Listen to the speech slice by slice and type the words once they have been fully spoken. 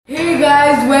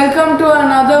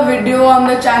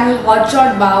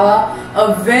Hotshot Bawa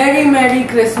a very Merry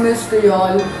Christmas to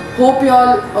y'all. Hope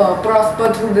y'all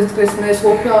prosper through this Christmas.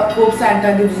 Hope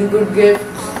Santa gives you good gifts.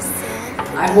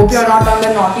 I hope you're not on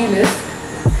the naughty list.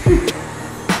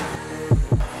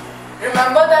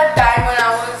 Remember that time when I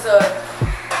was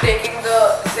taking the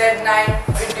Z9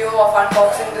 video of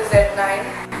unboxing the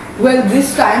Z9? Well,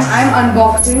 this time I'm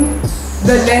unboxing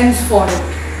the lens for it.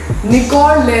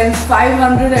 Nikon lens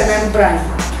 500mm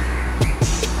prime.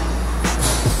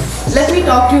 Let me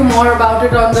talk to you more about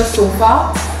it on the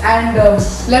sofa, and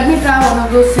let me try one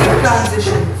of those sick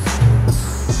transitions.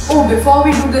 Oh, before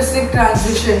we do the sick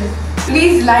transition,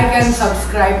 please like and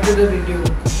subscribe to the video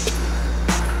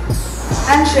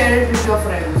and share it with your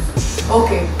friends.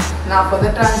 Okay, now for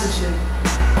the transition.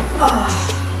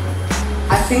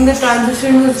 I think the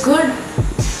transition was good.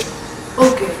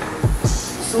 Okay,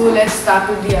 so let's start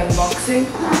with the unboxing.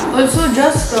 Also,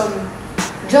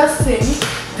 just saying,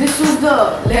 this was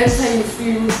the lens I used to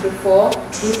use before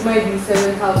with my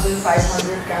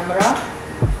D7500 camera.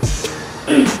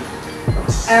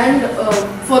 And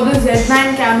for the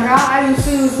Z9 camera, I used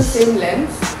to use the same lens,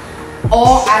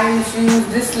 or I used to use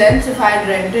this lens if I had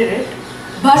rented it.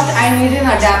 But I need an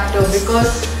adapter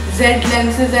because Z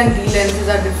lenses and D lenses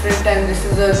are different, and this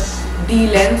is a D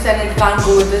lens and it can't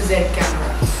go with the Z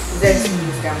camera, Z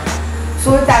series camera.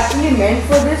 So it's actually meant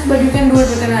for this, but you can do it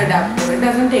with an adapter. It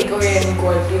doesn't take away any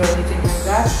quality or anything like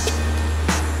that.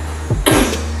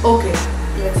 Okay,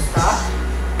 let's start.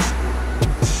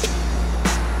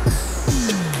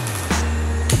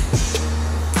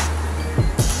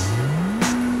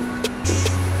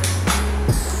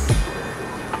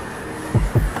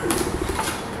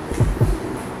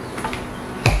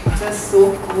 It's just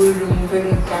so cool removing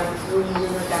the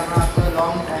camera after a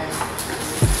long time.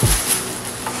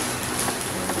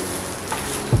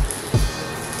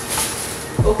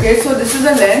 Okay, so this is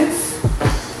the lens,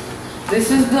 this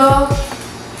is the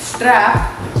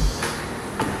strap,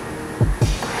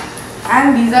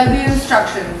 and these are the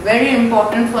instructions, very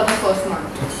important for the first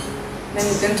month. Then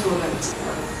you can throw them.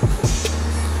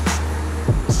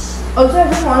 Also, I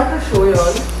just wanted to show you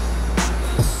all,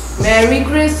 Merry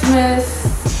Christmas!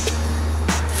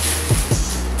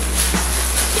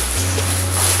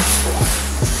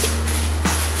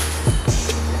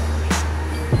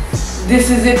 This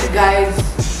is it, guys.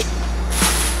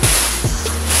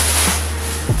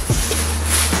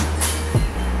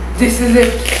 This is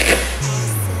it.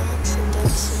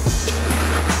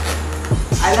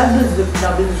 I love this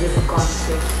double zip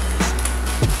concept.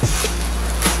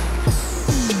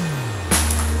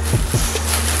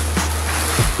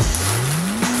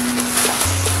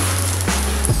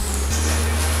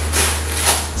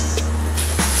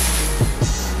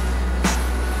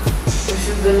 This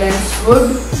is the lens hood.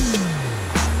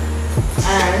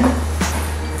 And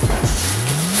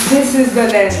this is the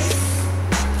lens.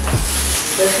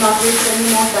 Let's not waste any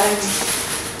more time.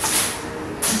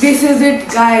 This is it,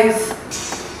 guys.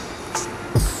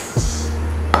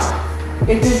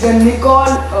 It is the Nikon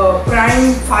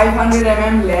Prime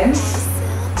 500mm lens.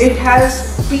 It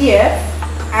has PF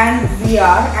and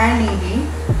VR and ED.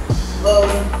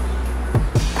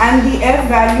 And the F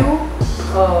value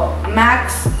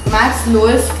max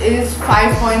lowest is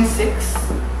 5.6.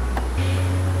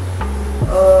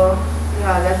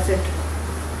 Yeah, that's it.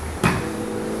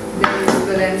 Then this is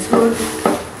the lens hood.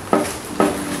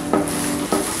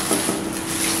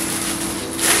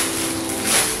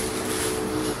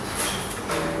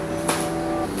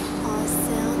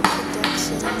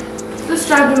 The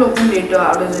strap will open later,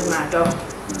 how does it matter?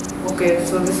 Okay,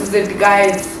 so this is it,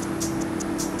 guys.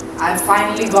 I've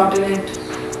finally gotten it.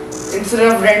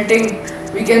 Instead of renting,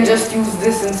 we can just use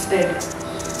this instead.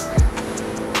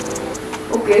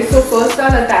 Okay, so first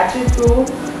I'll attach it to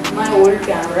my old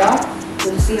camera.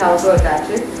 We'll see how to attach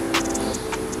it.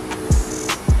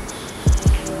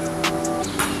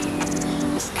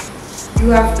 You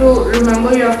have to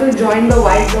remember, you have to join the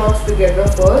white dots together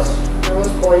first. Never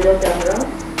spoil your camera.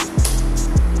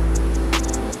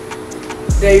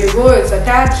 There you go, it's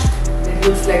attached. It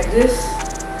looks like this.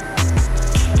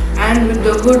 And with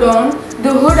the hood on,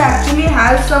 the hood actually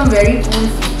has some very cool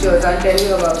features. I'll tell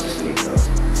you about it later.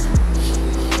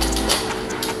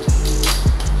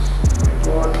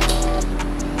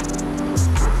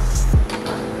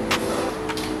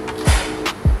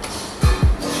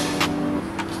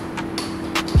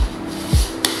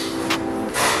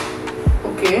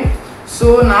 Okay,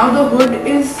 so now the hood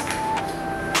is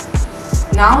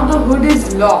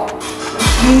locked,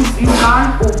 which means you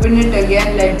can't open it again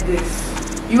like this.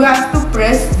 You have to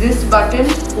press this button,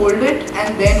 hold it,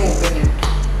 and then open it.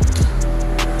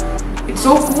 It's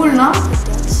so cool now.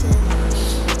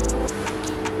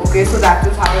 Okay, so that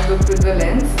is how it looks with the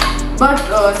lens. But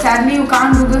sadly you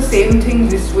can't do the same thing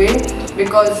this way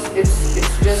because it's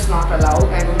just not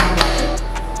allowed. I don't know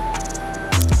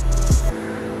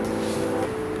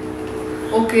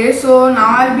why. Okay, so now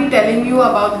I'll be telling you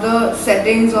about the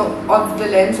settings of the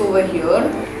lens over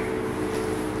here.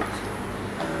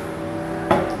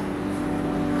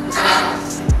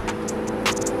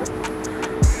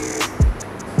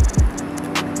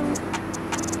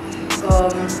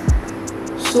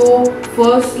 So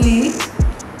firstly,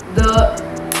 the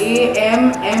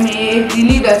AM, MA, it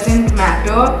really doesn't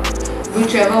matter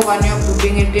whichever one you're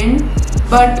putting it in,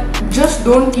 but just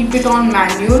don't keep it on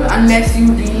manual unless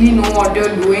you really know what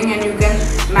you're doing and you can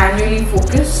manually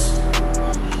focus.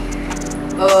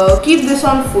 Keep this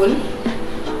on full.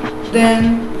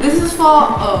 Then this is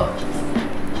for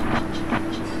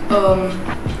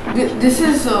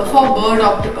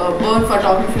bird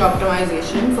photography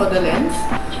optimization for the lens.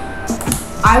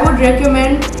 I would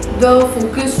recommend the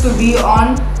focus to be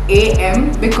on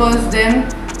AM because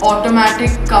then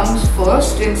automatic comes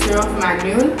first instead of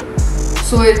manual,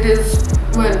 so it is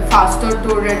faster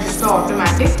to register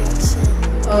automatic.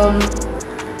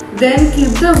 Then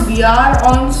keep the VR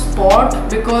on spot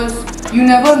because you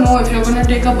never know if you're going to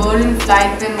take a bird in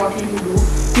flight, then what will you do?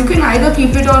 You can either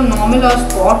keep it on normal or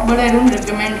spot, but I don't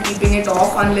recommend keeping it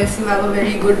off unless you have a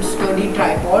very good sturdy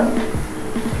tripod.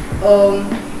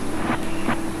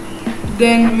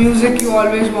 Then music you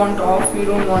always want off, you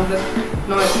don't want the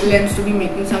lens to be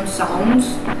making some sounds.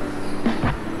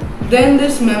 Then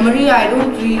this memory, I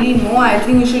don't really know, I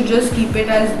think you should just keep it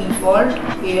as default,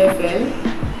 AFL.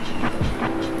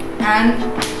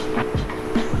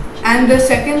 And the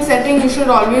second setting you should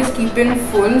always keep in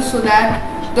full so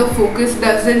that the focus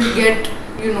doesn't get,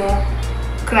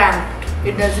 cramped,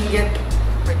 it doesn't get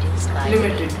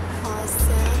limited.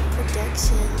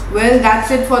 Well, that's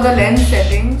it for the lens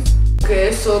settings.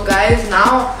 Okay, so guys,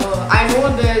 now I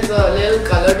know there's a little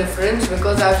color difference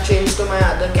because I've changed to my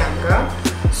other camera.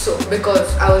 So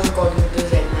because I was recording with the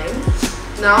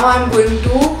Z9. Now I'm going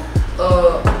to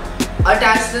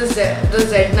attach the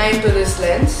Z9 to this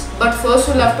lens. But first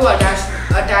we'll have to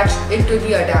attach it to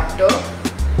the adapter.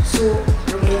 So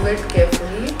remove it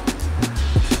carefully.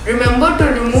 Remember to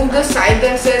remove the side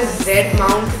that says Z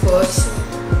mount first,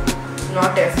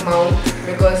 not F mount,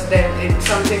 because then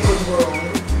something could go wrong.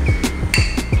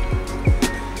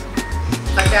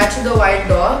 Attach the white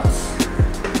dots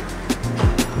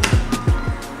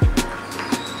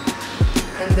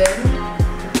and then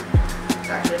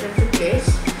attach it into place.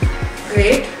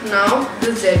 Great. Now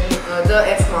the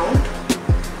F mount.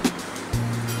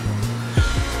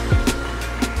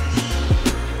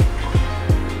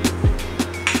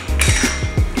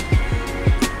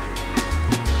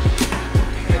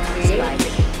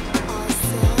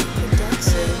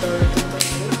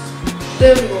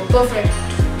 There we go. Perfect.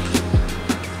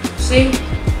 See,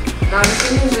 now you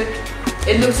can use it.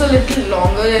 It looks a little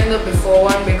longer than the before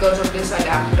one because of this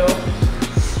adapter.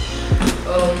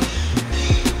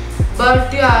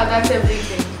 But yeah, that's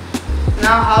everything.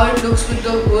 Now how it looks with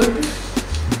the hood.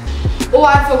 Oh,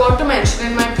 I forgot to mention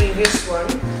in my previous one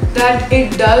that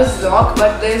it does lock,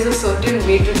 but there is a certain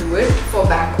way to do it for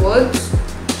backwards.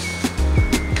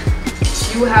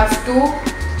 You have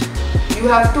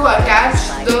to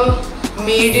attach the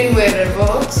made in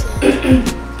wherever.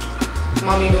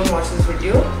 Mommy, don't watch this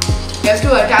video. You have to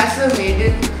attach the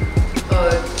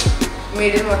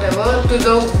made in whatever to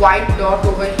the white dot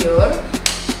over here,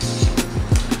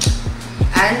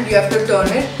 and you have to turn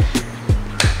it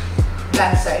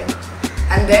that side,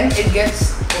 and then it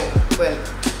gets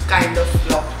kind of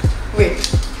locked. Wait.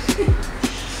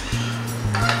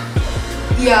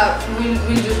 Yeah,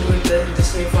 we'll just do it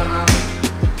this way for now.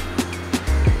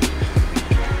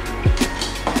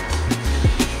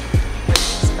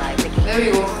 There we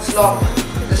go, it's locked.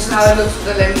 This is how it looks with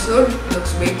the lens hood. It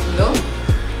looks way cooler.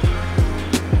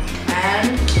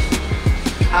 And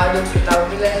how it looks without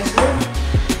the lens hood.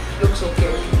 Looks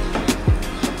okay.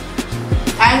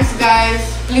 Thanks guys.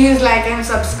 Please like and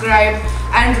subscribe.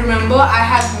 And remember, I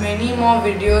have many more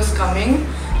videos coming.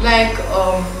 Like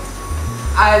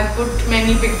I'll put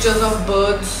many pictures of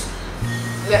birds.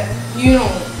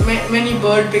 Many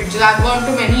bird pictures. I've gone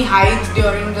to many hides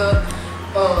during the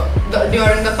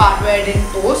part where I didn't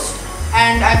post,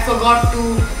 and I forgot to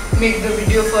make the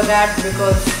video for that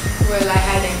because I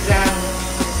had exam.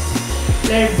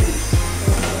 Let it be.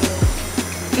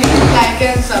 Please like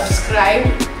and subscribe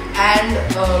and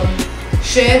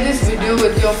share this video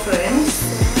with your friends.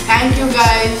 Thank you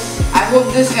guys. I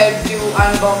hope this helped you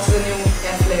unbox the new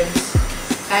F lens.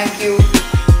 Thank you.